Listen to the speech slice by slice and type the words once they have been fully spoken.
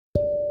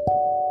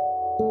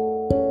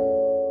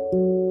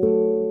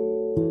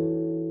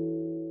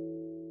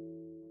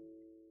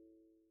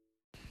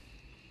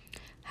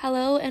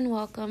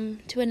welcome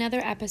to another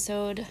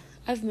episode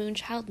of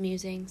Moonchild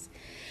Musings.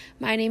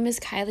 My name is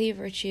Kylie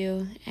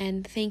Virtue,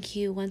 and thank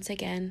you once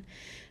again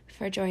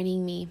for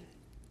joining me.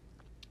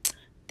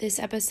 This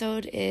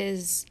episode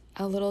is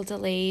a little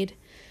delayed.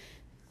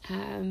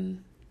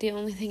 The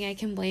only thing I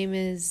can blame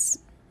is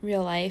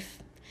real life.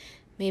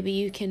 Maybe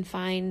you can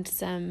find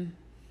some,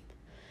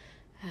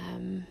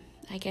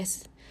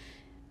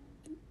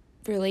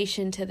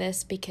 relation to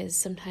this, because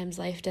sometimes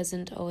life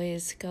doesn't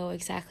always go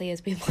exactly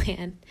as we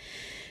plan.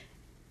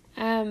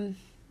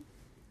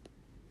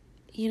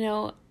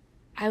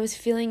 I was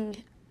feeling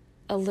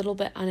a little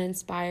bit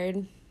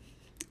uninspired,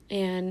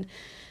 and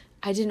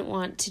I didn't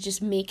want to just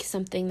make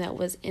something that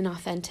was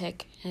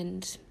inauthentic,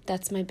 and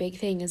that's my big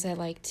thing, is I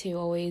like to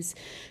always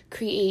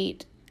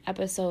create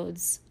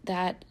episodes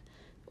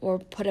or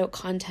put out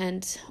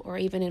content, or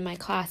even in my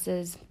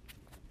classes,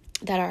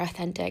 that are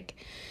authentic,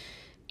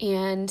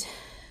 and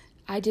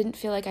I didn't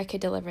feel like I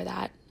could deliver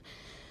that.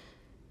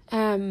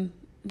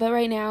 But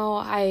right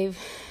now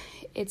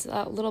it's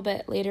a little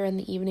bit later in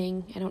the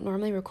evening. I don't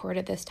normally record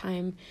at this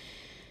time,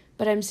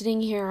 but I'm sitting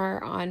here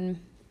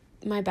on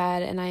my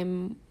bed and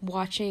I'm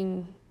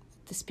watching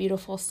this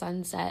beautiful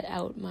sunset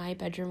out my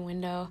bedroom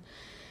window,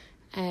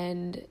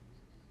 and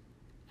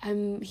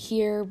I'm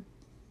here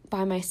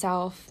by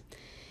myself,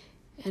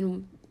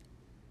 and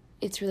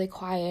it's really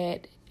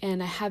quiet,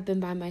 and I have been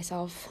by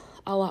myself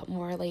a lot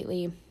more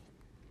lately.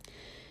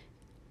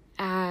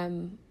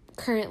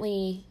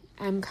 Currently,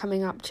 I'm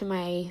coming up to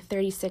my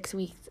 36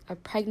 weeks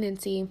of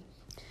pregnancy.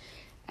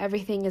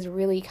 Everything is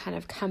really kind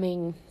of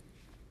coming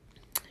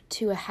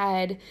to a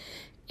head,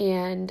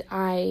 and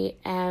I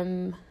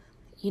am,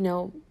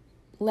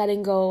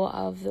 letting go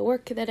of the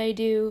work that I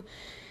do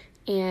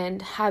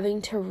and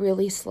having to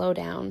really slow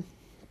down.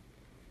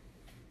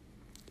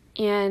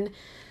 And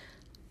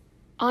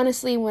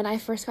honestly, when I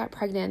first got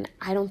pregnant,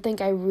 I don't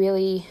think I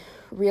really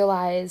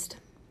realized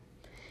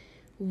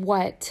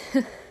what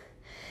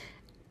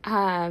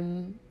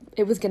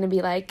it was going to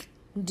be like.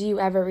 Do you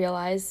ever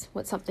realize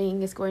what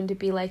something is going to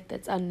be like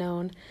that's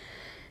unknown?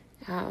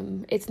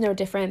 It's no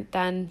different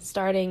than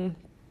starting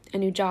a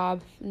new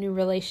job, a new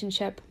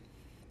relationship,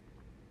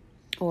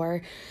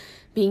 or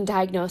being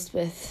diagnosed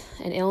with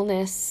an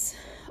illness,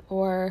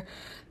 or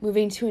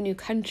moving to a new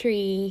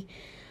country,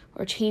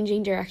 or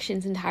changing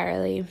directions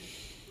entirely.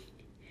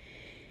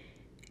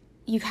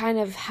 You kind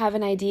of have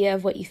an idea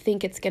of what you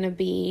think it's going to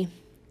be.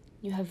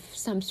 You have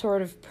some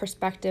sort of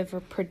perspective or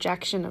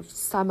projection of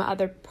some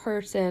other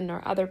person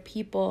or other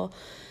people.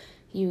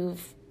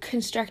 You've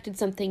constructed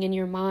something in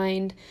your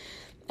mind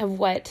of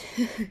what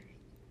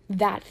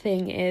that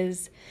thing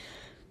is.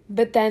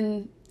 But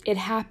then it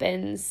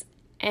happens,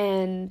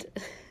 and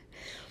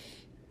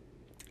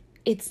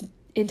it's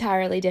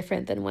entirely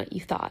different than what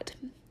you thought.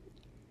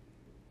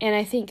 And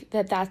I think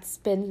that that's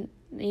been,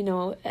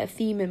 a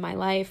theme in my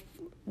life,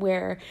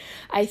 where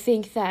I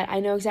think that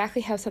I know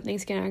exactly how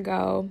something's going to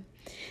go.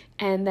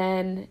 And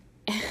then,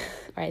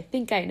 or I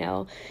think I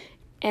know,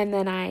 and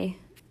then I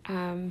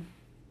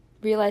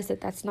realize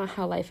that that's not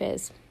how life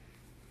is.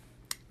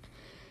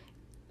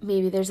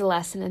 Maybe there's a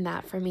lesson in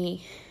that for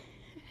me.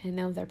 I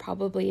know there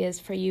probably is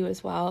for you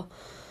as well.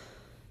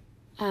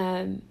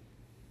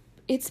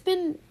 It's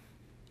been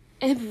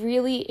a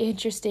really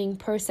interesting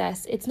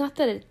process. It's not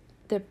that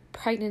the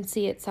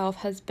pregnancy itself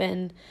has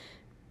been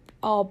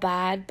all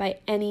bad by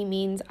any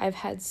means. I've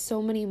had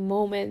so many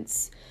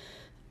moments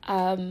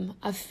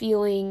of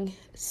feeling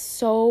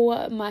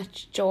so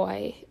much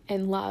joy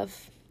and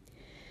love.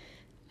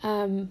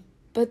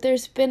 But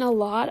there's been a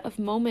lot of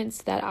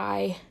moments that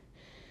I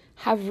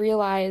have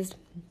realized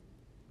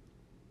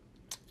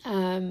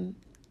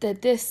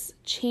that this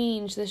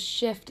change, this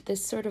shift,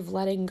 this sort of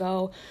letting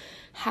go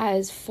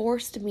has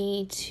forced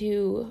me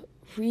to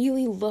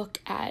really look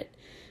at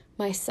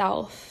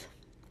myself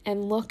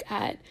and look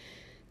at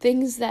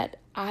things that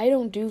I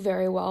don't do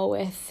very well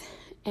with,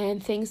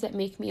 and things that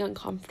make me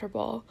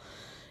uncomfortable,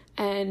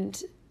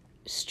 and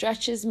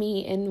stretches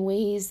me in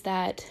ways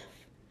that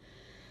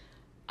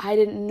I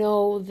didn't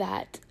know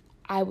that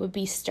I would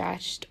be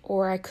stretched,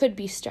 or I could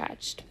be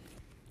stretched,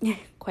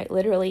 quite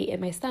literally in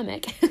my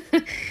stomach.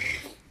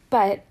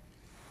 But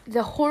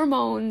the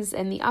hormones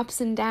and the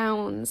ups and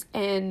downs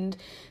and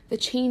the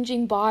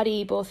changing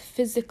body, both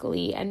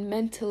physically and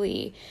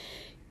mentally,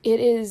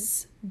 it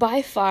is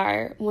by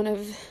far one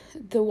of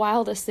the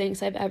wildest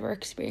things I've ever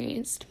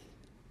experienced.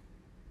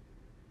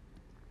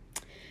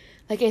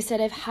 Like I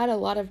said, I've had a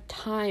lot of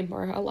time,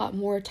 or a lot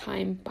more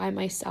time, by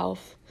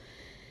myself.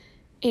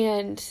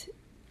 And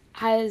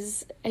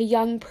as a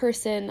young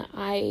person,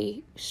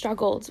 I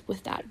struggled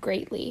with that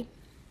greatly.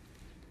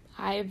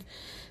 I've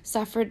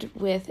suffered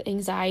with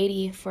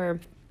anxiety for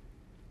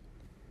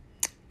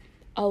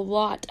a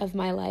lot of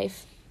my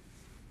life.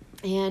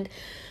 And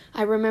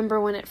I remember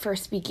when it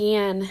first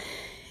began,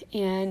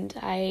 and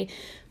I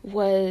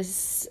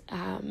was,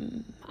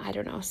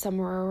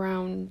 somewhere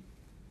around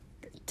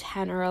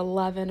 10 or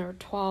 11 or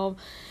 12,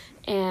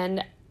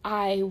 and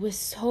I was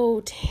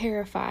so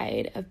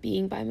terrified of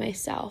being by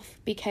myself,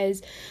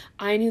 because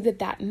I knew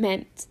that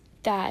meant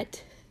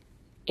that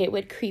it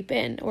would creep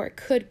in, or it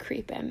could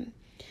creep in.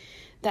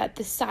 That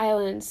the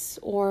silence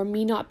or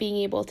me not being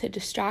able to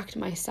distract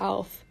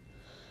myself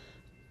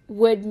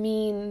would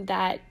mean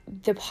that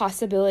the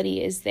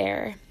possibility is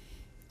there.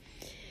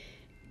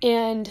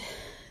 And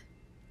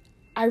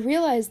I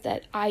realized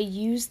that I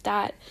used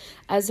that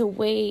as a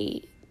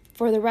way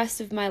for the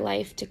rest of my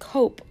life to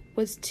cope,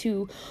 was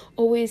to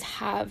always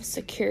have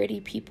security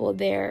people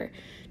there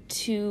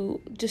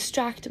to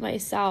distract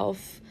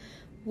myself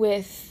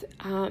with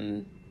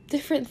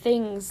different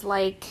things,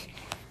 like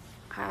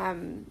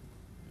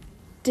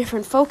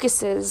different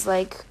focuses.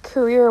 Like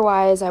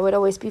career-wise, I would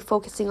always be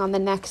focusing on the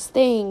next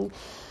thing.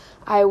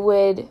 I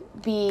would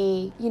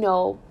be,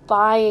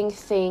 buying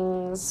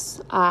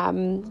things,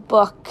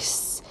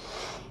 books.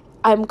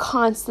 I'm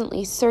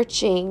constantly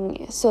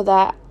searching so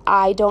that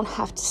I don't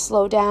have to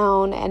slow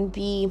down and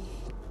be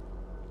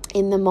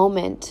in the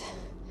moment.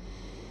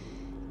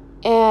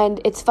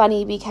 And it's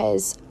funny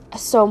because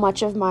so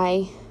much of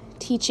my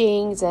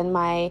teachings and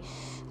my,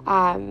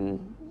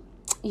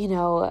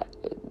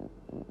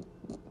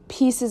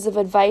 pieces of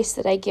advice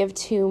that I give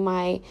to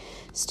my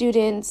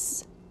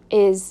students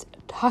is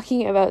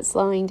talking about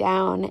slowing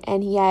down.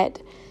 And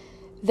yet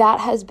that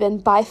has been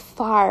by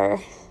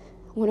far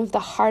one of the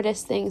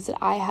hardest things that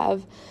I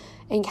have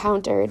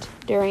encountered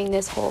during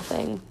this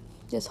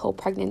whole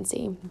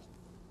pregnancy.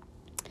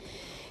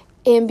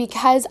 And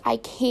because I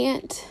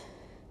can't,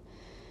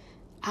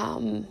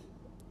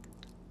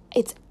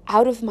 it's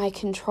out of my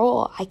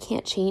control. I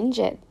can't change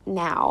it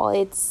now.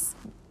 It's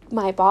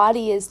my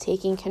body is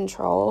taking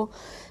control.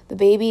 The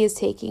baby is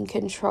taking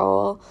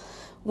control.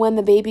 When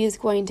the baby is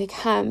going to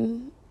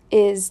come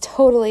is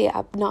totally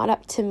not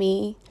up to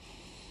me.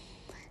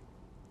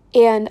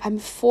 And I'm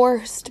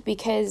forced,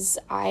 because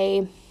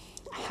I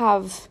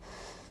have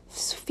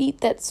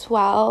feet that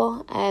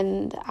swell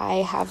and I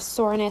have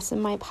soreness in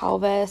my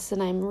pelvis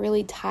and I'm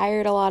really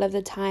tired a lot of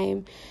the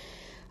time.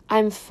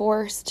 I'm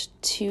forced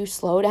to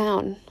slow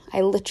down.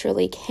 I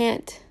literally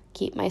can't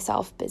keep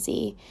myself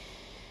busy.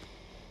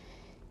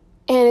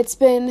 And it's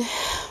been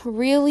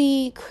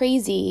really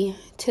crazy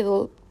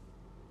to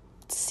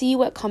see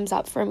what comes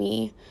up for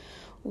me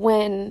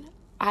when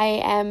I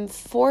am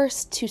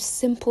forced to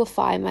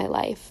simplify my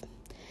life.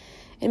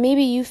 And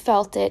maybe you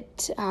felt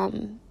it,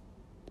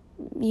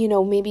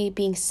 maybe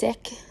being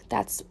sick.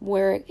 That's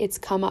where it's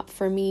come up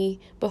for me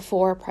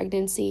before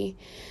pregnancy.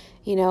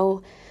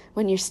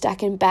 When you're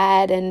stuck in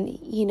bed and,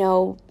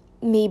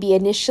 maybe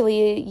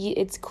initially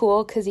it's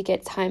cool because you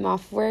get time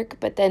off work,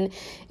 but then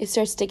it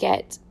starts to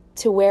get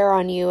to wear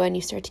on you and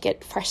you start to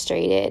get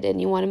frustrated and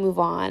you want to move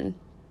on.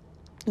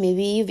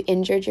 Maybe you've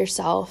injured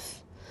yourself.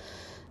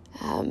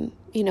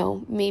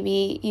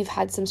 Maybe you've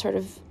had some sort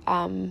of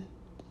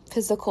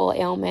physical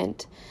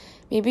ailment.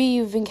 Maybe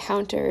you've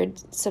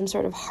encountered some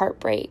sort of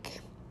heartbreak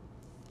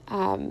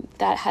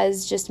that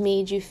has just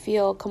made you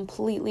feel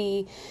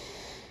completely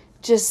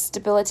just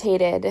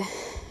debilitated.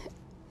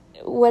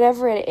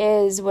 Whatever it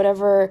is,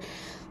 whatever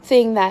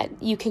thing that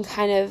you can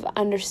kind of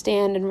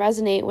understand and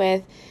resonate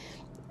with,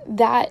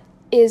 that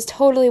is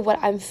totally what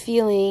I'm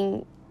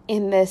feeling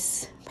in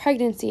this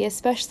pregnancy,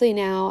 especially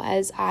now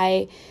as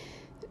I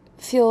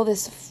feel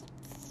this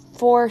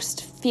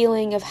forced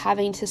feeling of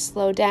having to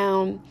slow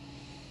down.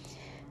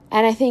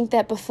 And I think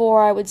that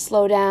before I would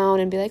slow down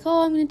and be like,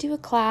 oh, I'm going to do a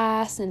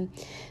class, and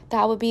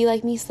that would be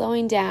like me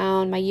slowing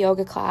down, my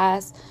yoga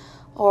class,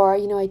 or,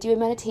 I do a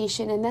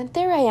meditation, and then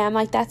there I am,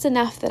 like that's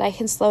enough that I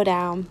can slow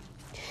down.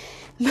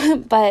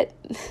 But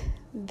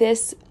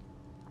this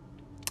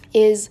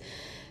is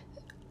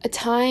a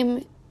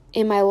time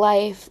in my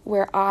life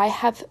where I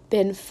have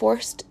been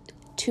forced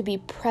to be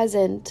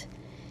present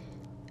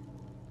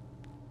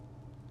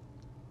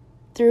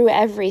through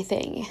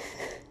everything.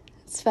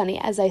 It's funny,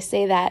 as I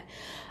say that,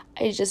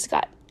 I just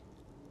got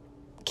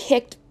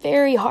kicked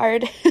very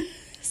hard.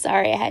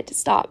 Sorry, I had to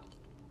stop.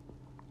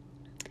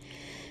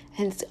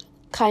 And it's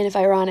kind of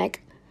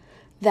ironic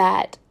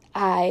that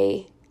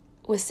I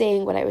was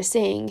saying what I was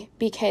saying,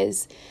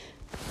 because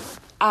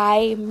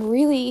I'm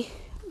really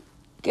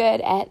good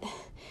at,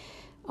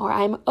 or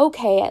I'm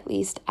okay at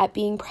least, at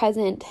being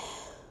present.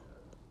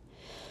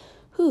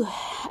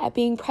 At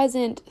being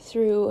present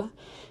through,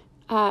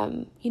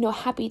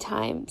 happy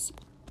times.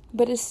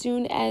 But as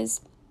soon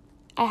as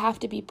I have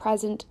to be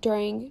present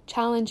during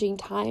challenging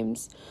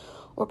times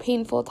or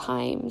painful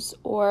times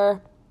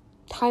or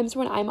times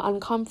when I'm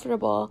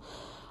uncomfortable,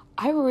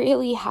 I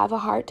really have a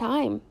hard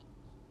time.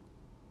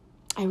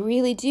 I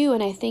really do.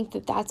 And I think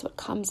that that's what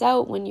comes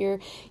out when you're,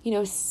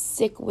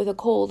 sick with a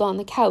cold on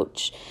the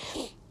couch.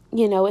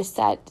 It's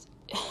that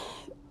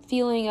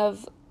feeling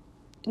of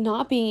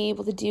not being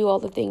able to do all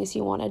the things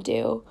you want to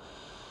do.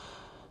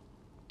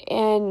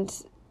 And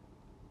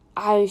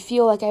I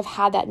feel like I've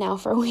had that now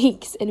for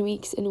weeks and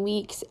weeks and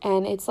weeks.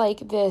 And it's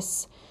like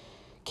this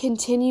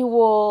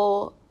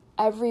continual,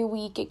 every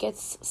week it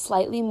gets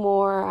slightly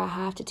more. I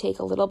have to take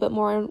a little bit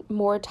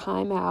more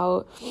time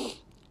out.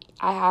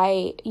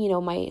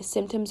 My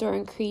symptoms are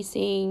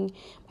increasing.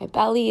 My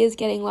belly is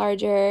getting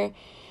larger.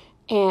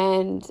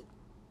 And,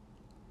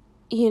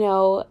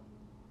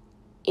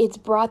 it's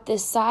brought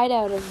this side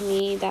out of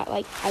me that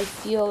like I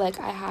feel like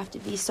I have to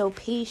be so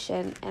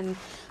patient, and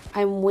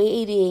I'm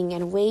waiting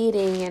and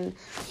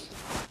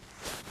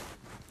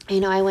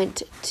I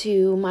went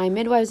to my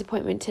midwife's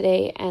appointment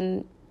today,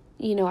 and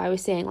I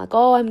was saying like,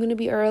 oh, I'm gonna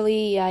be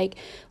early, like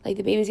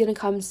the baby's gonna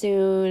come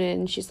soon,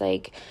 and she's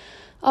like,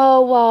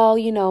 oh, well,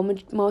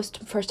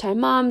 most first-time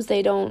moms,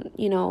 they don't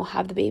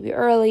have the baby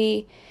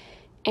early,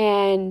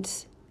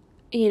 and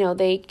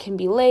they can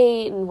be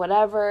late and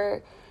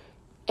whatever.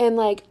 And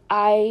like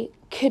I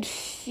could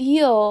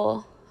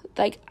feel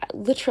like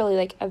literally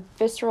like a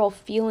visceral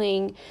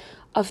feeling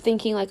of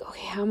thinking like,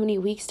 okay, how many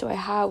weeks do I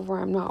have where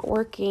I'm not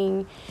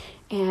working?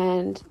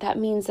 And that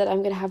means that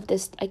I'm going to have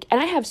this, like,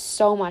 and I have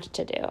so much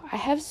to do. I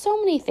have so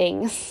many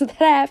things that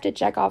I have to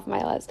check off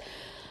my list.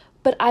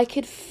 But I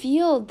could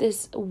feel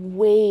this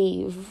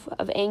wave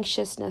of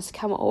anxiousness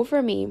come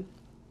over me,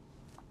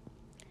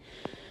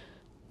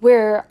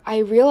 where I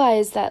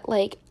realized that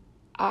like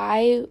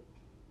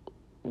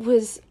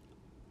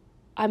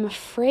I'm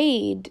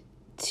afraid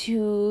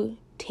to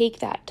take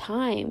that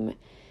time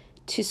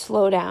to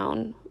slow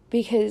down,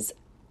 because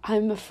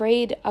I'm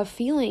afraid of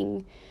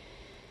feeling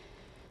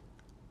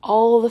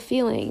all the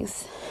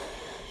feelings.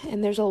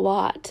 And there's a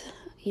lot,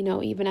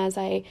 even as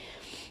I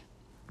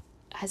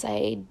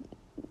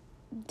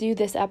do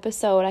this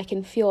episode, I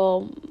can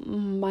feel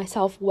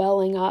myself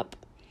welling up,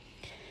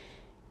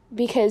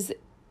 because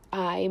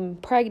I'm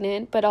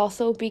pregnant, but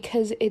also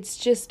because it's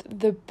just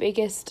the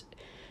biggest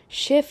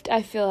shift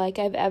I feel like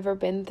I've ever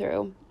been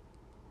through.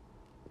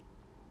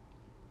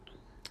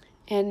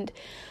 And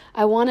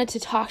I wanted to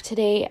talk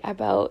today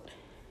about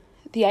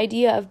the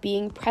idea of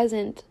being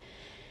present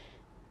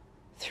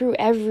through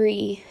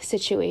every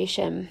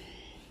situation,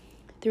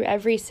 through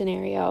every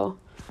scenario.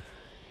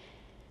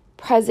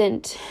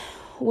 Present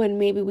when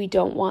maybe we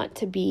don't want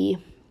to be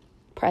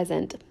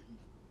present.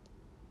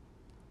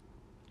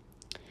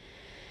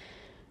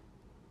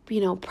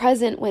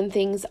 Present when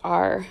things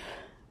are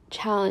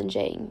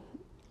challenging.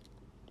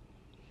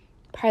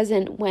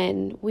 Present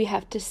when we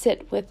have to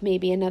sit with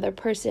maybe another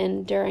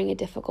person during a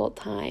difficult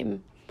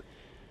time.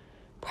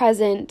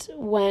 Present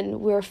when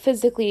we're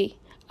physically,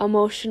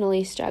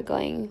 emotionally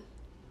struggling.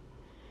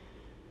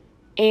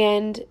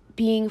 And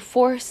being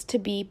forced to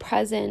be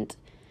present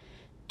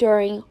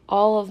during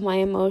all of my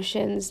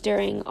emotions,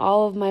 during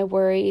all of my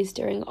worries,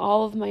 during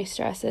all of my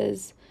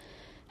stresses,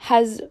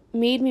 has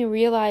made me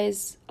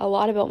realize a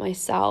lot about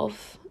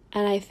myself.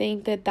 And I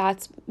think that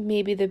that's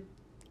maybe the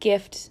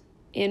gift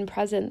in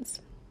presence.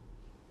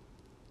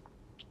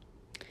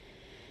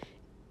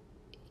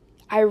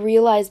 I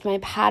realized my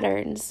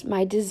patterns,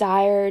 my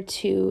desire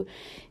to,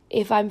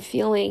 if I'm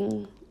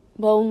feeling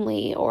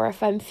lonely or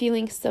if I'm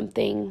feeling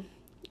something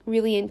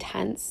really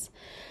intense,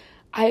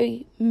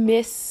 I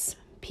miss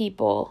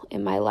people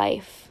in my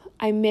life.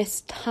 I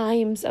miss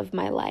times of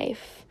my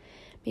life.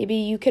 Maybe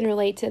you can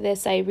relate to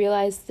this. I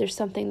realize there's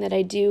something that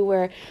I do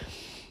where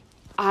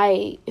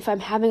if I'm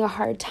having a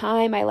hard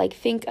time, I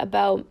think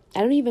about,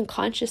 I don't even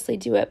consciously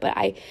do it, but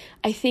I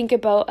think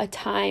about a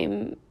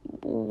time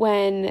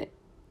when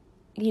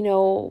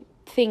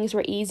things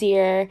were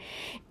easier,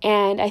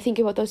 and I think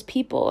about those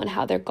people and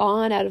how they're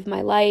gone out of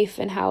my life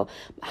and how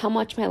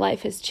much my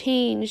life has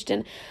changed,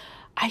 and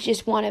I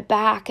just want it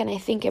back. And I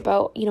think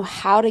about,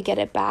 how to get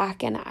it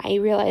back, and I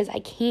realize I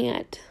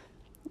can't.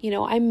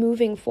 I'm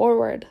moving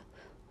forward.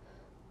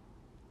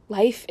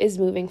 Life is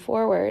moving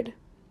forward.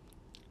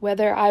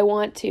 Whether I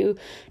want to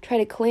try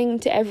to cling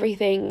to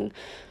everything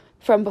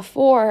from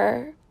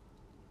before,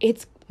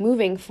 it's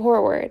moving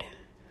forward.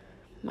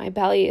 My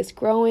belly is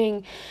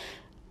growing,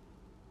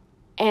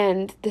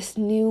 and this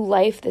new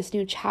life, this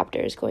new chapter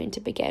is going to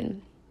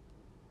begin.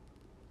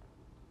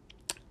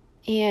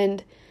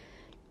 And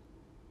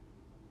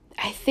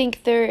I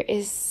think there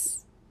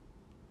is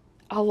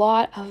a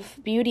lot of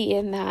beauty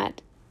in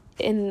that,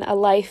 in a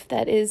life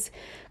that is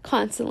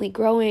constantly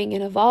growing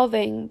and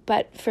evolving.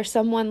 But for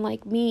someone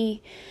like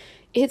me,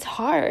 it's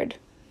hard.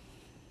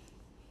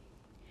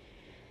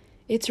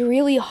 It's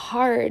really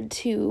hard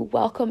to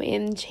welcome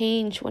in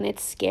change when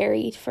it's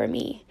scary for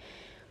me,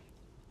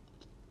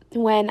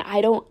 when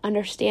I don't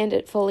understand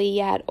it fully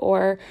yet,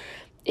 or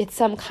it's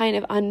some kind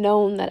of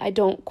unknown that I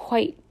don't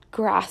quite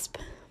grasp.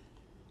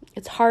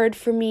 It's hard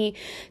for me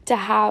to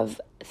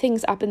have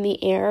things up in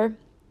the air,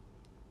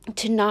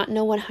 to not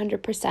know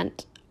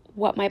 100%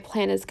 what my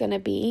plan is going to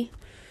be.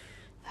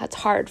 That's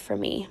hard for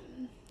me.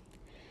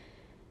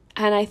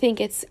 And I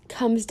think it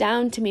comes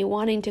down to me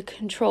wanting to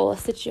control a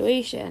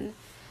situation.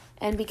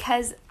 And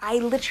because I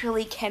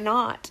literally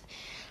cannot,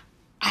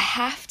 I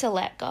have to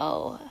let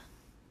go.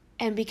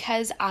 And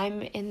because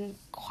I'm in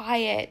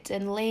quiet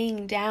and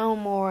laying down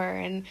more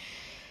and,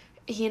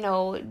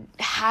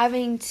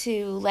 having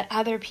to let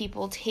other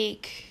people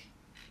take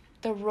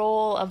the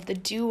role of the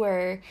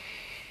doer,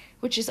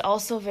 which is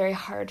also very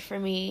hard for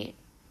me,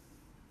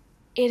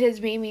 it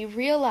has made me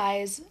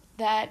realize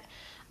that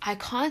I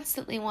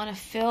constantly want to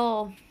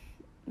fill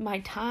my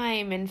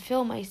time and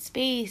fill my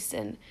space.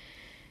 And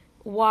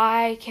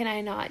why can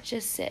I not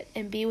just sit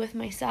and be with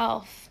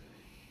myself?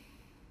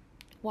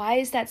 Why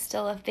is that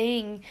still a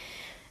thing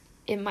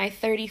in my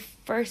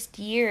 31st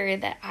year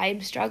that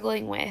I'm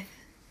struggling with?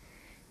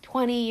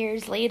 20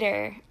 years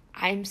later,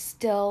 I'm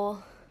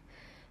still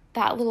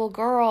that little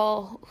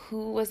girl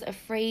who was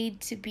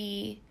afraid to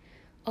be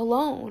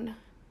alone.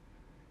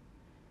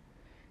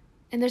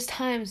 And there's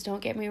times,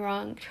 don't get me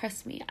wrong,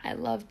 trust me, I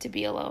love to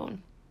be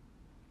alone.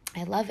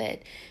 I love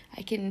it.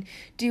 I can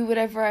do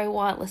whatever I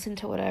want, listen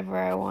to whatever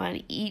I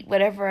want, eat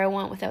whatever I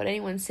want without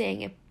anyone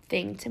saying a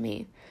thing to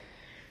me.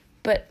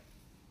 But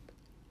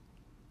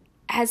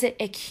as it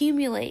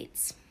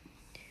accumulates,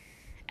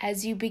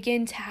 as you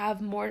begin to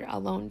have more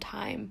alone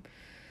time,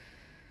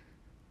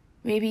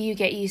 maybe you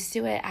get used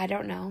to it, I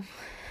don't know.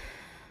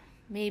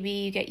 Maybe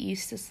you get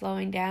used to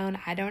slowing down,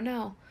 I don't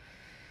know.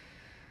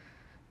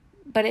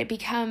 But it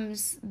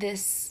becomes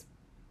this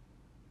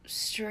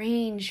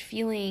strange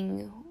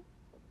feeling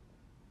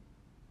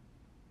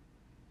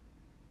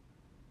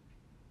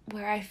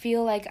where I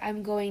feel like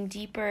I'm going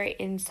deeper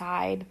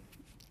inside,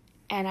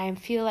 and I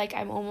feel like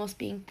I'm almost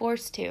being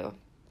forced to.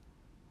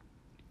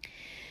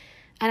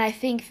 And I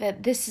think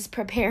that this is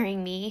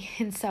preparing me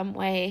in some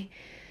way,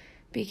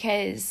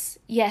 because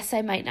yes,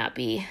 I might not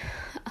be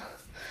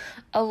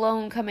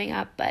alone coming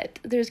up, but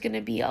there's going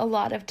to be a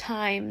lot of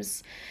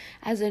times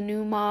as a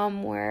new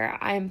mom where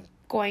I'm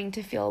going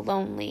to feel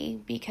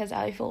lonely because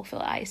I will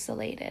feel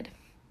isolated.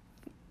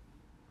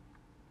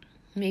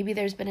 Maybe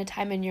there's been a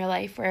time in your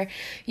life where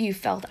you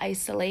felt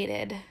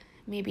isolated.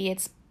 Maybe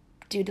it's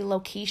due to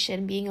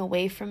location, being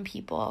away from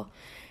people.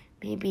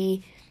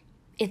 Maybe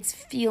it's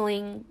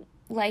feeling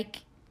like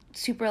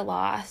super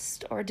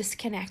lost or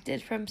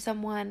disconnected from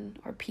someone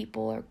or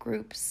people or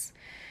groups.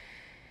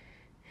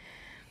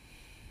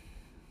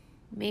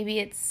 Maybe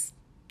it's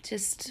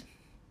just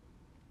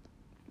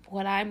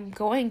what I'm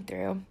going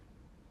through.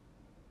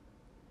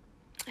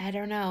 I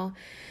don't know.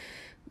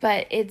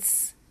 But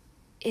it's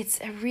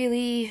a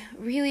really,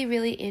 really,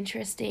 really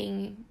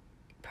interesting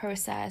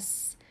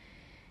process.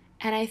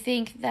 And I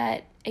think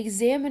that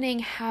examining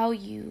how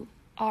you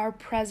are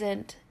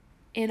present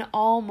in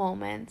all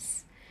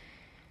moments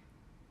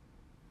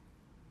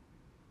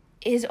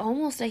is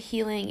almost a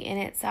healing in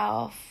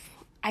itself.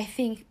 I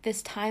think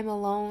this time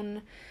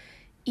alone,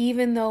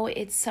 even though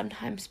it's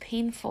sometimes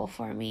painful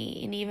for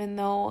me, and even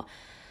though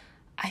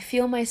I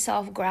feel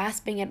myself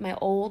grasping at my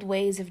old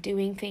ways of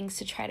doing things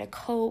to try to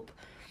cope,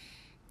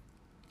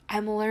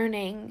 I'm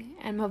learning,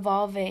 I'm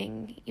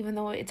evolving, even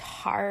though it's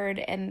hard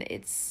and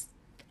it's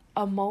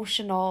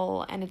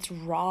emotional and it's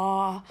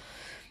raw.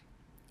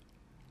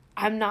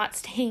 I'm not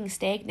staying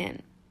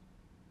stagnant.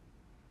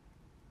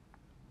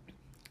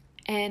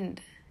 And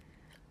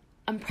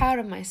I'm proud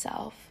of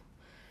myself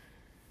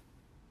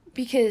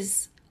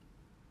because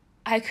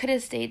I could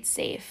have stayed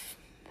safe,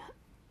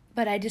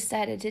 but I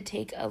decided to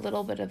take a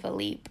little bit of a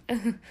leap.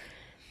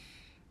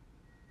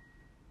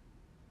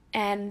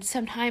 And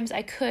sometimes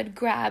I could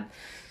grab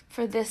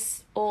for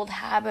this old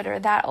habit or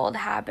that old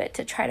habit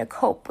to try to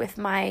cope with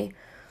my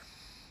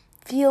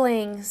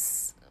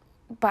feelings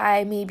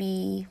by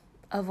maybe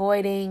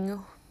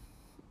avoiding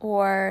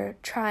or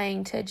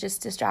trying to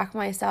just distract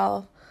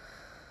myself.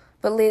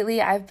 But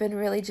lately I've been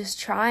really just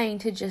trying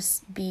to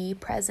just be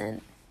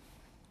present,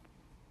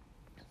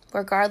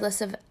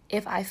 regardless of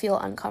if I feel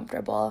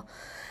uncomfortable.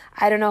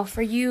 I don't know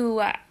for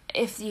you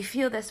if you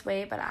feel this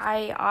way, but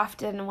I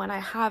often, when I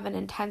have an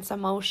intense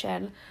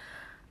emotion,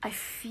 I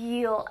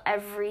feel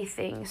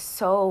everything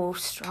so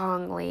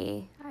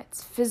strongly.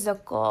 It's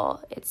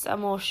physical, it's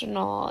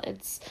emotional,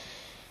 it's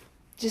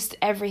just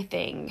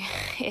everything.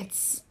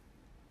 It's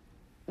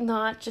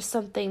not just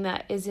something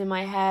that is in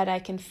my head. I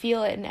can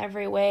feel it in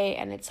every way,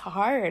 and it's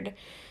hard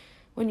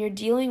when you're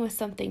dealing with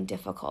something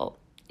difficult,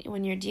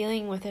 when you're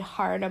dealing with a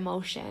hard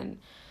emotion,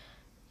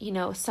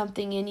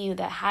 something in you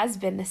that has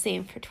been the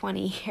same for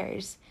 20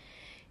 years.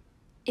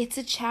 It's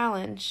a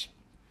challenge.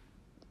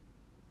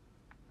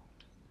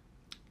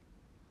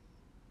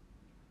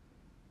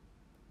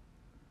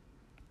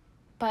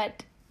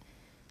 But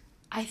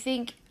I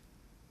think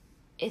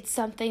it's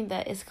something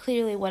that is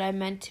clearly what I'm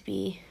meant to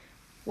be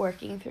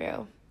working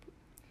through.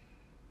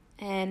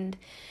 And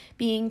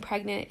being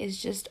pregnant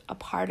is just a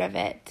part of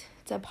it.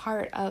 It's a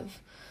part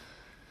of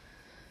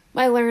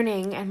my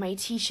learning and my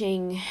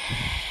teaching.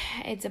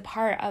 It's a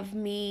part of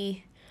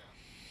me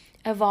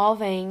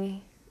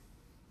evolving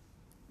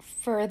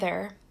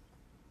further.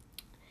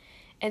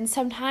 And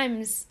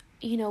sometimes,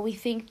 we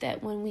think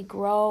that when we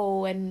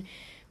grow and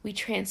we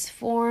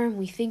transform,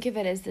 we think of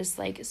it as this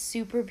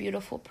super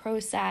beautiful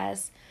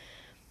process,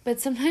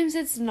 but sometimes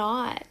it's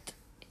not.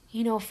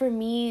 For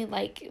me,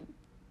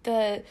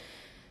 the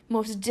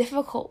most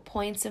difficult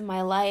points in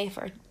my life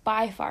are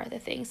by far the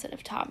things that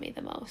have taught me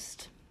the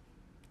most.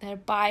 They're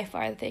by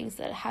far the things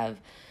that have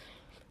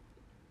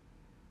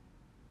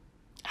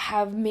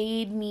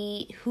made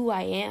me who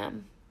I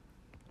am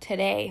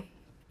today.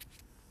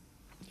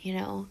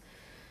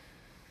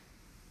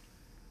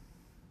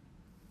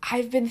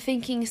 I've been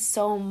thinking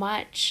so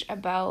much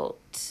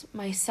about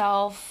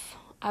myself,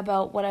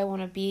 about what I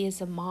want to be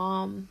as a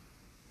mom,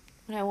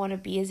 what I want to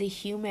be as a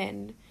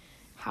human,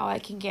 how I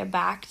can get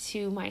back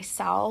to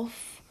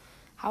myself,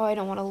 how I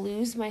don't want to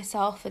lose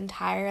myself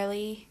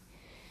entirely.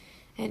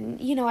 And,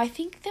 I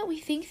think that we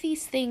think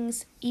these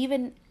things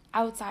even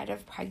outside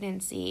of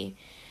pregnancy.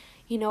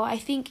 I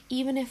think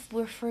even if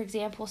we're, for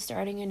example,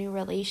 starting a new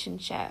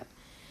relationship,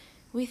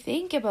 we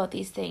think about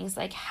these things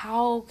like,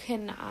 how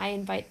can I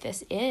invite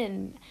this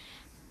in?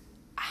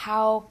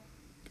 How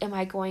am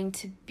I going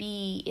to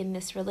be in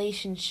this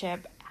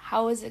relationship?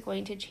 How is it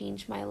going to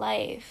change my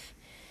life?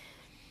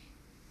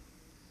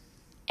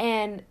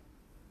 And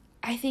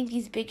I think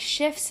these big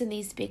shifts and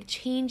these big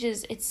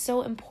changes, it's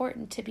so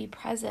important to be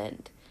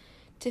present,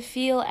 to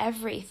feel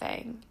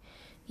everything,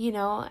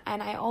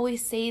 and I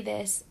always say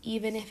this,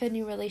 even if a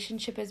new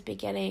relationship is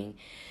beginning,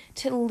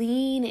 to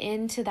lean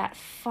into that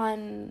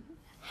fun,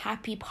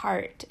 happy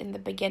part in the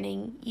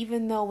beginning,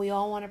 even though we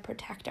all want to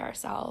protect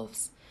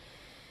ourselves,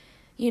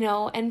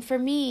 and for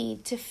me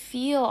to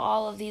feel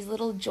all of these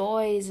little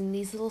joys and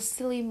these little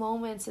silly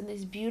moments and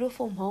these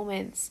beautiful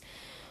moments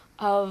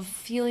of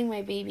feeling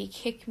my baby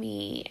kick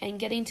me and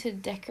getting to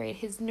decorate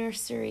his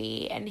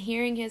nursery and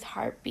hearing his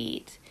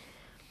heartbeat,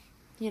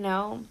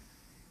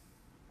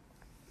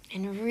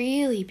 and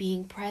really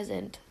being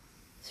present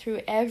through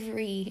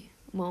every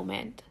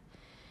moment.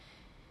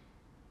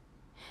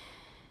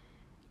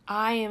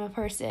 I am a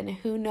person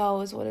who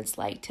knows what it's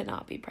like to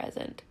not be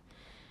present.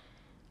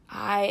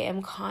 I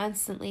am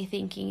constantly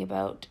thinking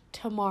about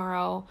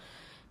tomorrow,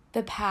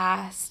 the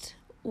past,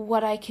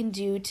 what I can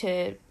do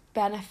to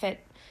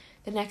benefit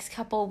the next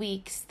couple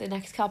weeks, the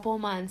next couple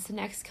months, the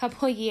next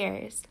couple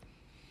years.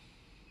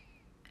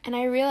 And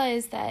I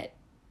realize that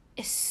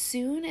as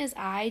soon as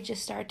I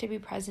just start to be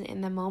present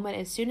in the moment,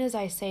 as soon as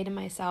I say to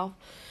myself,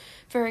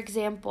 for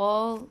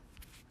example,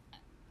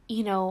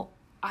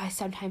 I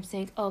sometimes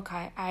think,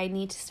 okay, I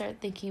need to start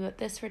thinking about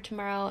this for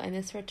tomorrow and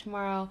this for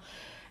tomorrow.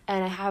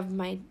 And I have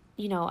my,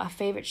 a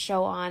favorite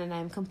show on and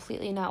I'm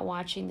completely not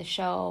watching the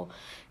show.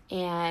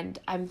 And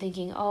I'm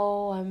thinking,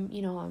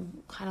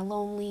 I'm kind of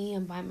lonely.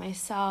 I'm by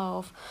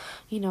myself.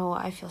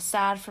 I feel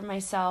sad for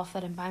myself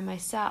that I'm by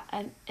myself.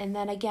 And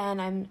then again,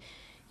 I'm,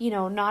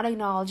 not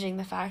acknowledging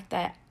the fact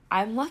that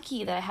I'm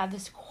lucky that I have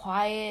this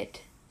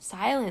quiet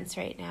silence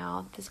right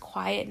now, this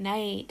quiet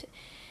night.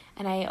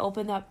 And I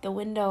open up the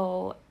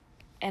window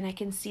and I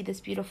can see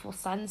this beautiful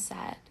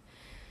sunset.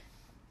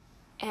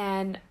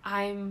 And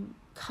I'm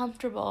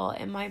comfortable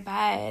in my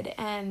bed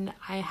and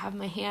I have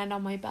my hand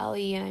on my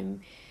belly and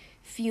I'm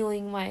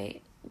feeling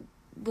my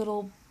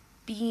little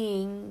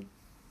being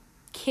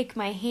kick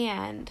my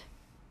hand.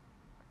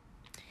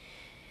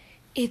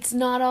 It's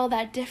not all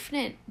that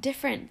different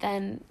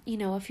than,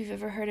 if you've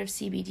ever heard of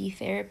CBT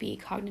therapy,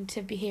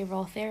 cognitive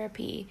behavioral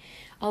therapy.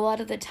 A lot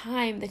of the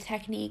time, the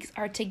techniques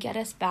are to get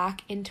us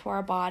back into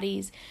our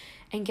bodies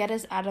and get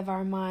us out of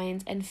our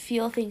minds and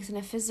feel things in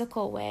a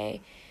physical way.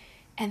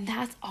 And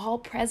that's all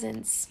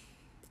presence.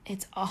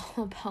 It's all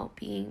about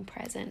being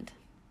present.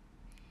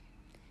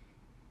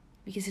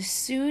 Because as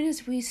soon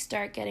as we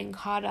start getting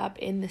caught up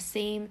in the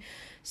same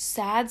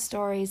sad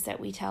stories that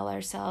we tell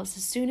ourselves,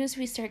 as soon as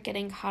we start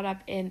getting caught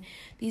up in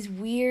these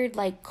weird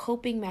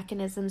coping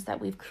mechanisms that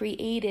we've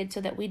created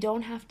so that we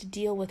don't have to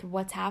deal with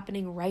what's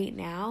happening right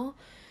now,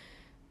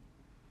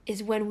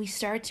 is when we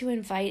start to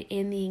invite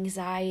in the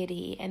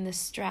anxiety and the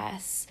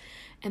stress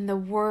and the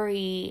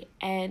worry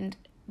and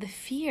the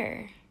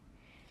fear.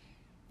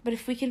 But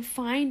if we can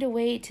find a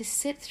way to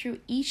sit through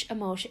each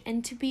emotion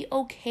and to be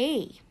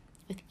okay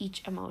with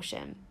each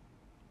emotion.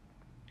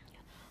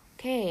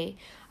 Okay,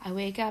 I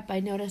wake up, I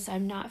notice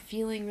I'm not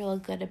feeling real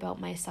good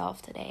about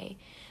myself today.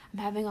 I'm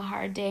having a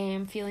hard day,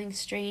 I'm feeling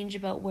strange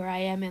about where I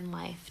am in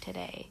life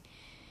today.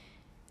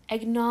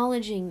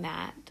 Acknowledging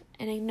that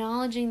and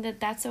acknowledging that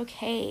that's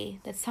okay,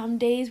 that some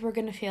days we're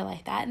going to feel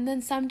like that and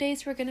then some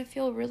days we're going to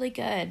feel really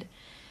good.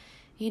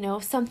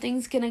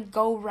 Something's going to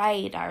go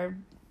right. Our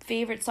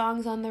favorite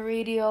songs on the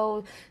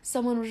radio,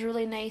 someone was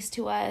really nice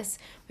to us,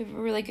 we have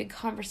a really good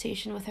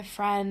conversation with a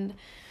friend,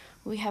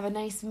 we have a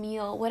nice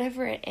meal,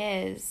 whatever it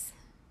is.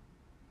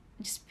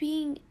 Just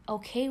being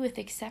okay with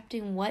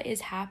accepting what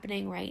is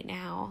happening right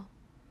now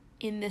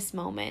in this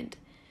moment.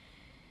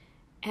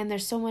 And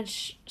there's so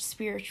much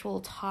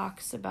spiritual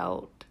talks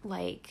about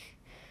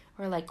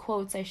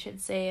quotes I should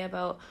say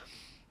about,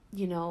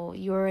 you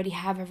already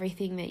have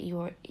everything that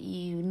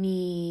you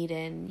need,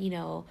 and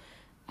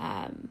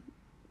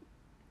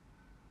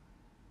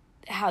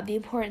how the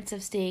importance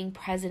of staying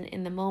present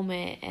in the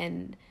moment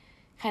and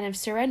kind of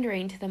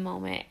surrendering to the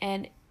moment.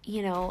 And,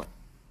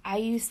 I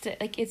used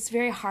to, it's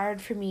very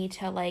hard for me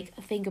to,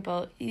 think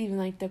about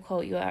even, the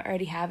quote, you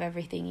already have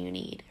everything you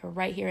need, or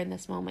right here in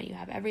this moment, you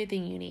have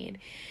everything you need.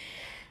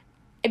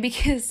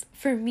 Because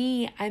for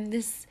me, I'm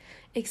this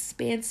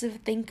expansive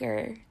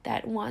thinker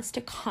that wants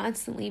to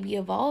constantly be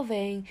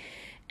evolving.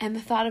 And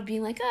the thought of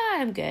being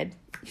I'm good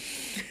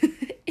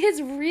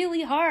is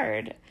really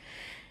hard.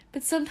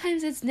 But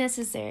sometimes it's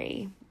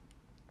necessary.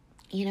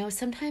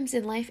 Sometimes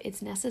in life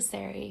it's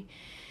necessary.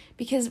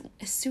 Because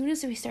as soon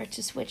as we start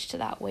to switch to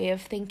that way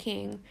of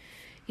thinking,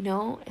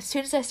 as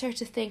soon as I start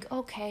to think,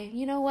 okay,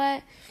 you know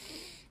what?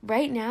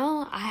 right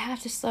now, I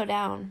have to slow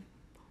down.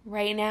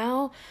 Right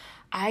now,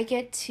 I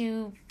get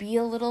to be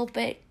a little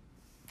bit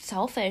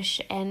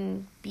selfish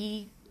and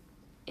be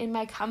in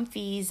my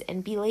comfies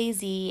and be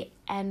lazy.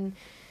 And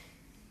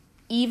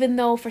even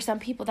though for some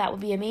people that would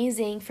be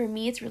amazing, for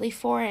me it's really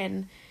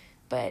foreign.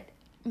 But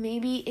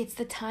maybe it's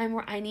the time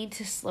where I need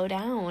to slow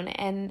down,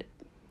 and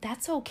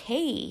that's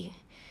okay,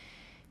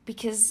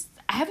 because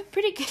I have a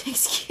pretty good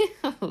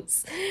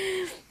excuse.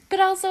 But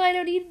also, I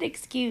don't need an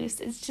excuse.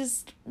 It's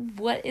just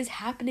what is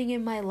happening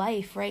in my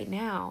life right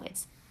now.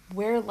 It's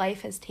where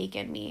life has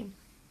taken me.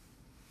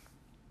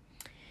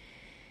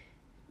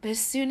 But as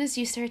soon as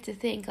you start to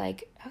think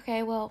like,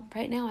 okay, well,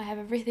 right now I have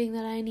everything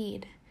that I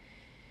need,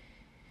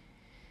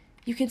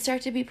 you can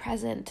start to be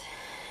present,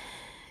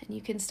 and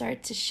you can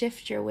start to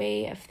shift your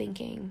way of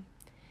thinking.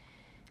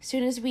 As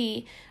soon as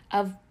we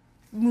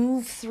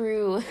move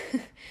through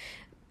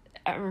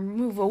or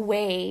move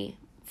away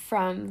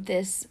from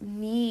this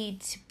need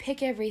to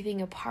pick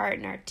everything apart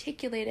and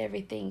articulate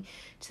everything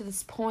to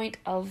this point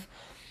of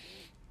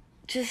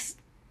just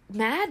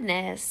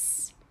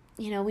madness.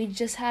 We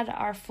just had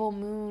our full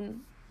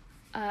moon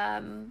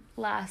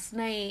last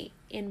night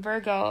in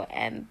Virgo,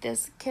 and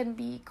this can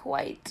be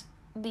quite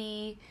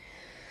the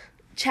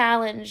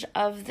challenge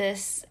of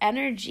this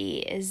energy,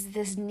 is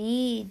this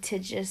need to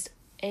just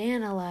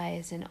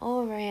analyze and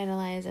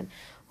overanalyze, and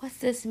what's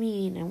this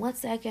mean, and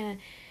what's that gonna.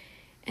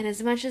 And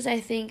as much as I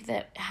think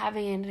that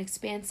having an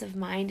expansive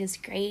mind is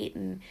great,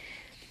 and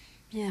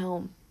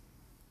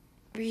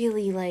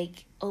really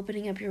like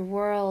opening up your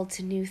world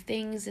to new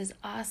things is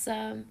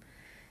awesome,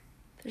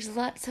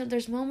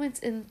 there's moments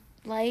in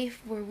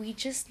life where we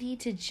just need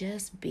to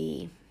just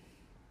be.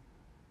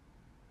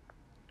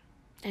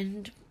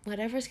 And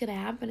whatever's going to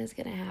happen is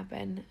going to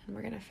happen, and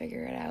we're going to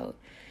figure it out.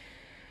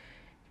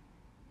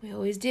 We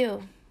always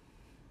do.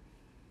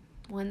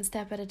 One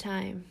step at a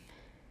time.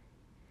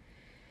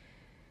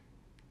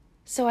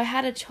 So I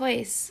had a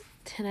choice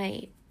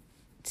tonight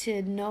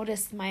to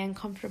notice my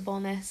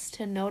uncomfortableness,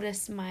 to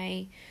notice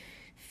my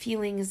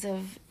feelings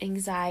of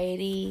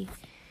anxiety,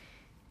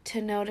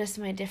 to notice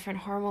my different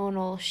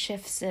hormonal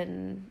shifts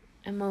and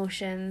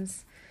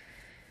emotions.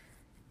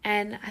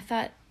 And I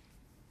thought,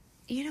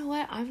 you know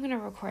what? I'm going to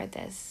record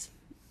this.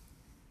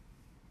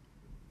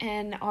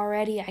 And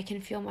already I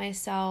can feel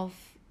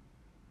myself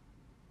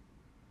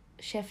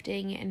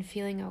shifting and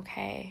feeling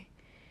okay.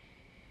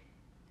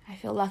 I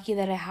feel lucky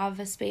that I have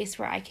a space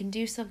where I can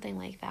do something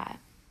like that.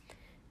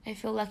 I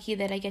feel lucky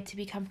that I get to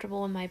be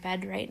comfortable in my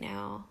bed right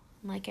now.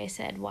 Like I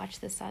said, watch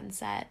the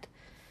sunset.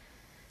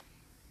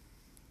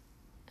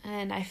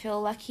 And I feel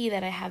lucky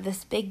that I have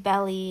this big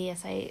belly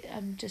as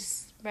I'm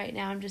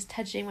just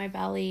touching my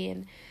belly,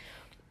 and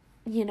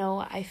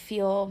I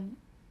feel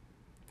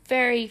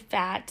very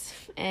fat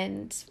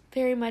and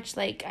very much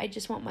like I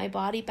just want my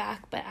body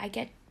back, but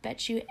I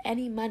bet you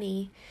any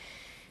money,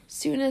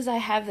 soon as I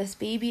have this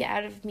baby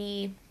out of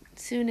me,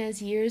 soon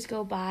as years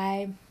go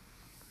by,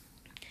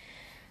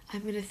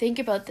 I'm going to think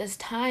about this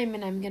time,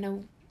 and I'm going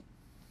to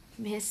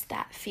miss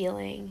that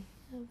feeling,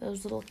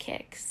 those little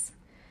kicks.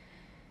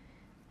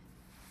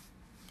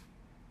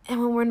 And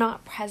when we're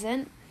not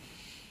present,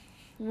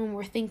 when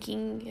we're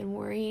thinking and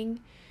worrying,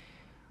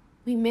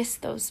 we miss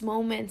those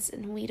moments,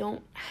 and we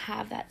don't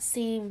have that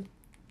same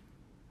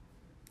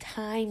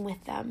time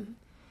with them.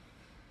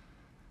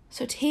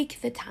 So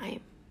take the time.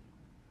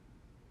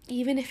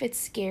 Even if it's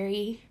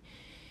scary,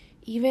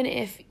 even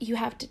if you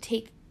have to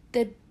take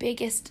the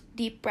biggest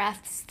deep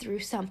breaths through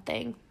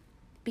something,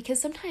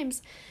 because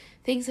sometimes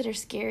things that are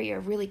scary are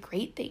really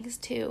great things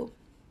too,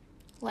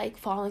 like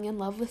falling in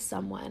love with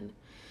someone,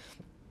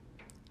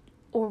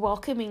 or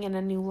welcoming in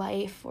a new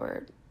life,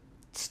 or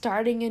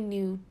starting a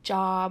new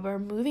job, or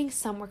moving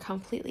somewhere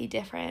completely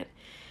different.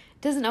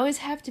 It doesn't always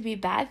have to be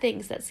bad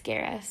things that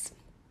scare us.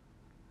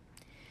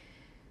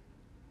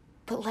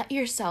 But let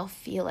yourself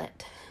feel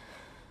it.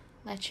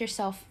 Let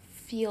yourself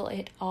feel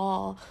it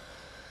all.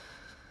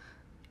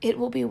 It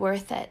will be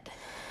worth it.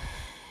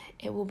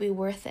 It will be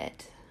worth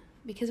it.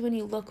 Because when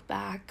you look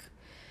back,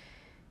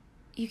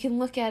 you can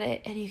look at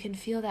it and you can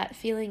feel that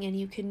feeling, and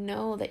you can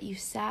know that you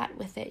sat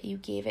with it, you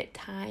gave it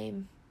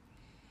time,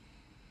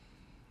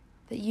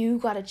 that you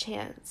got a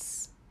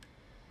chance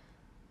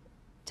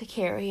to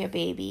carry a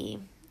baby,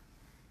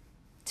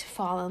 to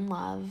fall in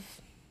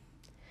love,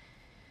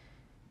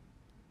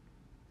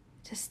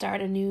 to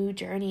start a new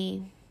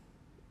journey,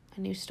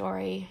 a new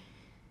story,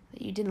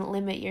 that you didn't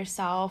limit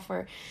yourself,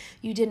 or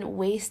you didn't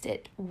waste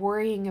it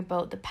worrying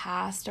about the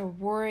past, or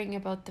worrying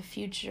about the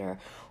future,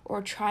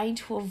 or trying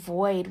to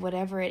avoid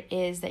whatever it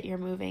is that you're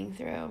moving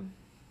through.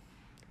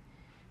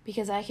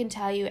 Because I can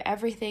tell you,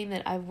 everything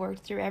that I've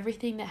worked through,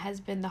 everything that has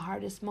been the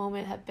hardest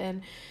moment, have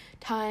been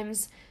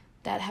times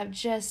that have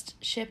just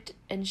shaped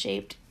and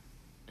shaped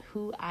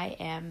who I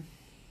am.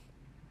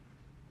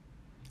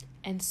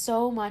 And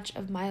so much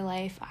of my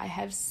life, I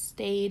have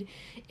stayed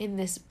in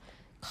this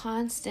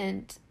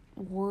constant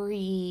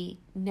worry,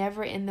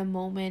 never in the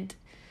moment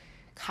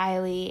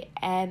Kylie,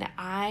 and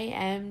I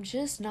am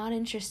just not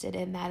interested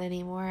in that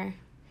anymore.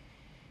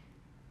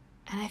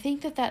 And I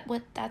think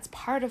that's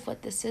part of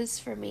what this is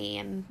for me.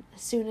 And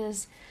as soon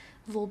as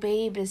little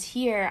babe is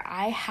here,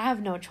 I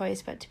have no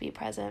choice but to be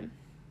present.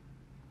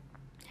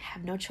 I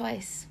have no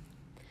choice.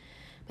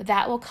 But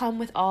that will come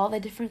with all the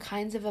different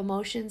kinds of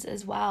emotions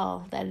as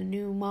well that a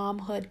new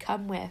momhood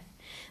come with.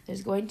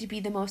 There's going to be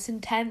the most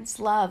intense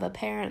love,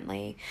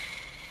 apparently.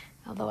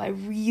 Although I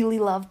really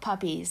love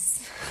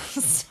puppies.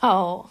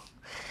 So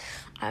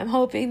I'm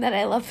hoping that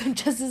I love them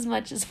just as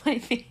much as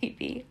my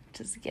baby.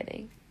 Just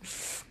kidding.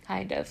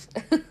 Kind of.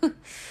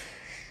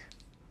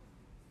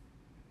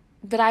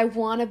 But I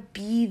want to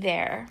be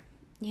there,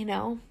 you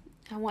know?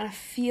 I want to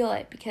feel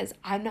it because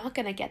I'm not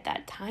going to get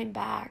that time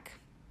back.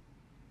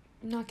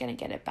 I'm not going to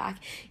get it back,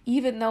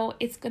 even though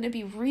it's going to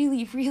be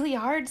really, really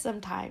hard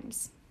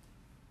sometimes.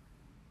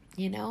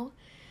 You know?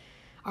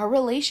 Our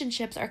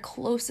relationships, our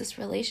closest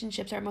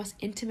relationships, our most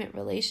intimate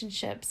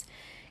relationships,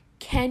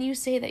 can you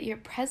say that you're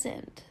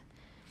present?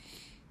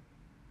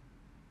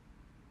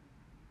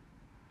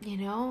 You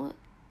know?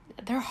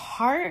 They're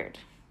hard.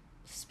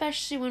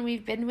 Especially when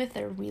we've been with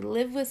or we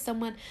live with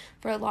someone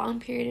for a long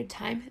period of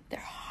time, they're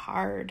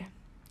hard.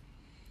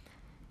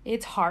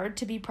 It's hard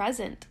to be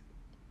present.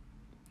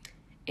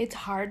 It's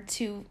hard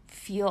to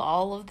feel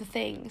all of the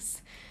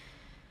things.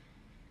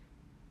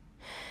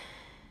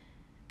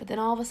 But then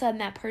all of a sudden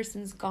that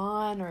person's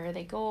gone, or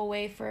they go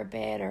away for a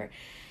bit, or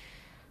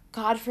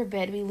God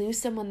forbid we lose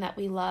someone that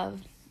we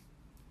love.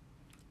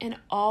 And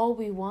all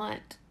we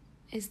want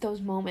is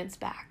those moments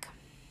back.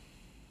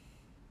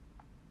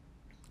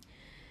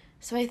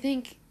 So I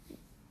think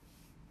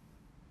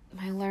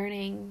my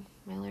learning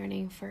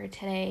for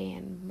today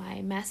and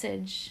my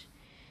message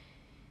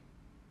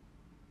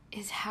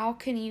is, how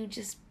can you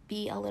just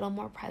be a little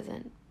more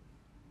present?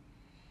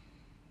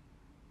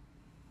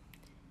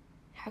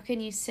 How can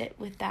you sit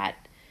with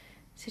that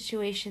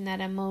situation,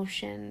 that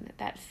emotion,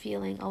 that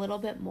feeling a little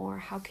bit more?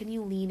 How can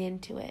you lean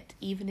into it,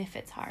 even if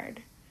it's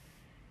hard?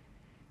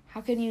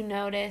 How can you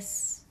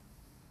notice,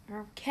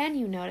 or can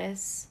you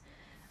notice,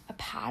 a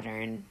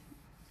pattern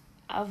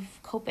of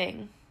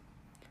coping?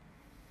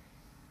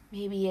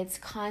 Maybe it's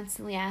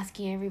constantly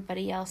asking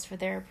everybody else for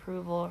their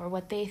approval or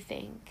what they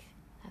think.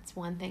 That's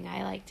one thing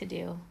I like to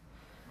do.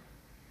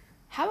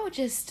 How about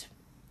just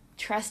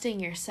trusting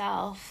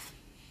yourself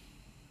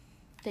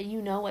that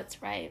you know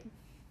what's right,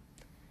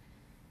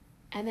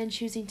 and then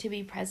choosing to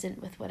be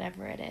present with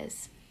whatever it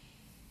is?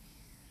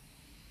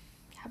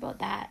 How about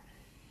that?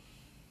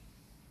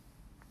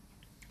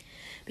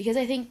 Because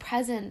I think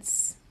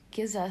presence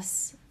gives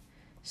us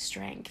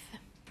strength,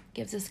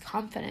 gives us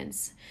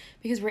confidence,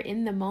 because we're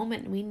in the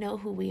moment and we know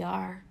who we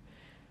are.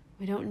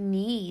 We don't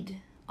need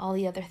all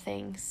the other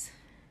things.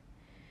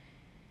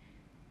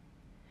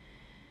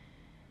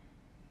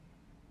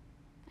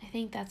 I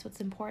think that's what's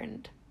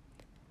important.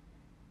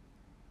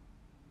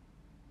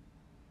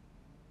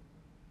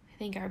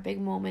 I think our big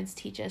moments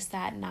teach us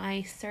that, and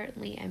I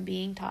certainly am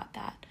being taught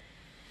that.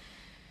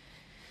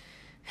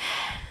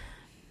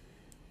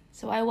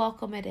 So I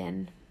welcome it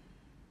in.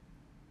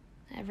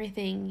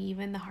 Everything,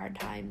 even the hard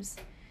times,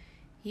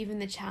 even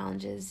the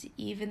challenges,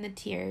 even the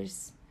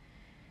tears.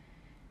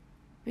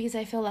 Because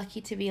I feel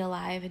lucky to be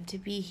alive and to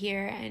be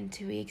here and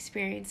to be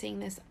experiencing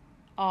this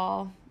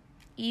all,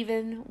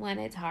 even when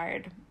it's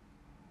hard.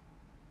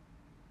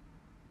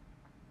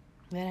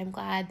 But I'm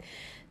glad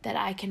that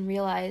I can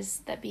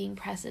realize that being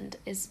present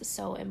is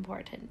so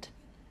important.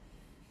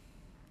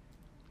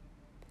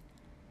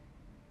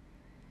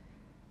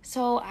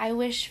 So I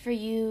wish for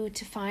you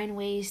to find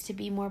ways to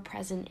be more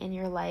present in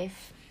your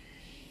life.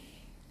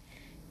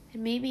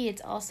 And maybe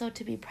it's also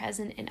to be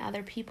present in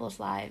other people's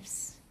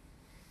lives.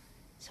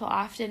 So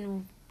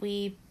often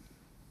we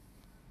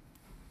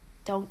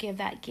don't give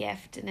that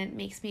gift, and it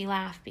makes me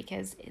laugh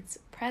because it's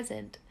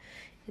present.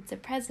 It's a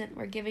present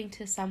we're giving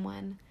to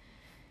someone.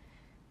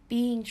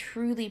 Being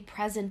truly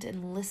present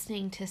and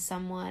listening to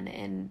someone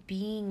and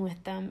being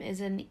with them is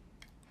an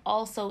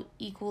also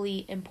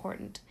equally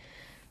important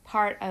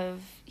part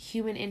of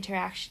human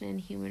interaction and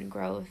human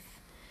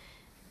growth.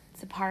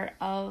 It's a part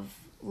of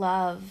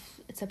love.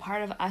 It's a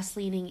part of us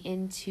leaning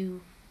into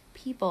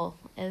people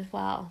as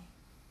well.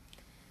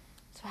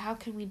 So how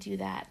can we do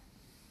that?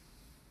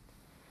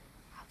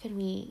 How can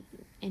we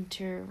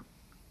intertwine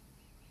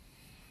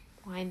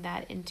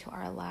that into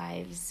our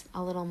lives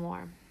a little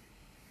more?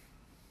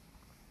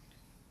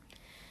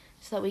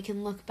 So that we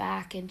can look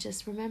back and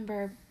just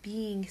remember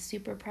being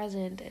super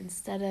present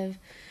instead of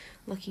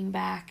looking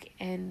back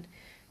and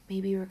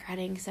maybe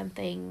regretting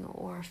something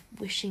or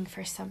wishing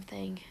for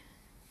something.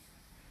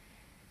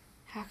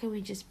 How can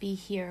we just be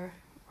here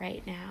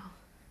right now?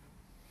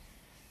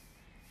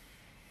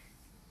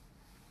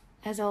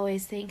 As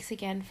always, thanks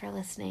again for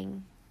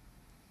listening.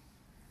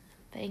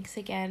 Thanks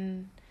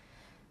again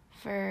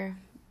for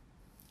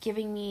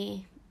giving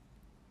me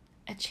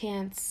a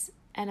chance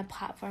and a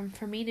platform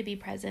for me to be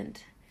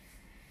present,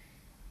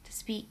 to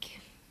speak,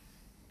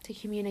 to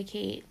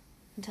communicate,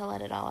 and to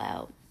let it all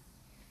out.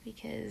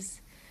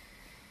 Because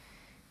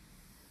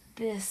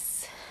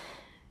this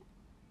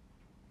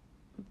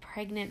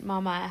pregnant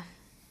mama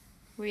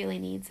really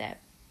needs it.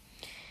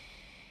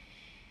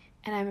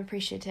 and I'm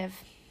appreciative.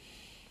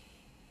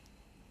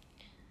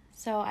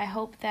 So I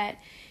hope that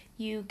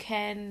you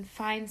can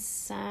find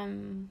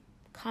some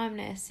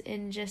calmness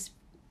in just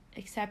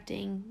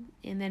accepting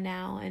in the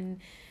now and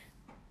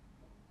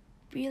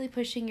really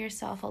pushing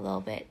yourself a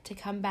little bit to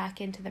come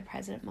back into the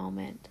present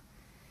moment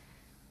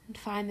and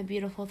find the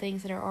beautiful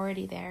things that are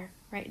already there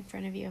right in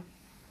front of you.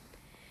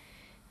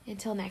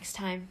 Until next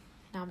time,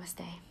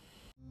 namaste.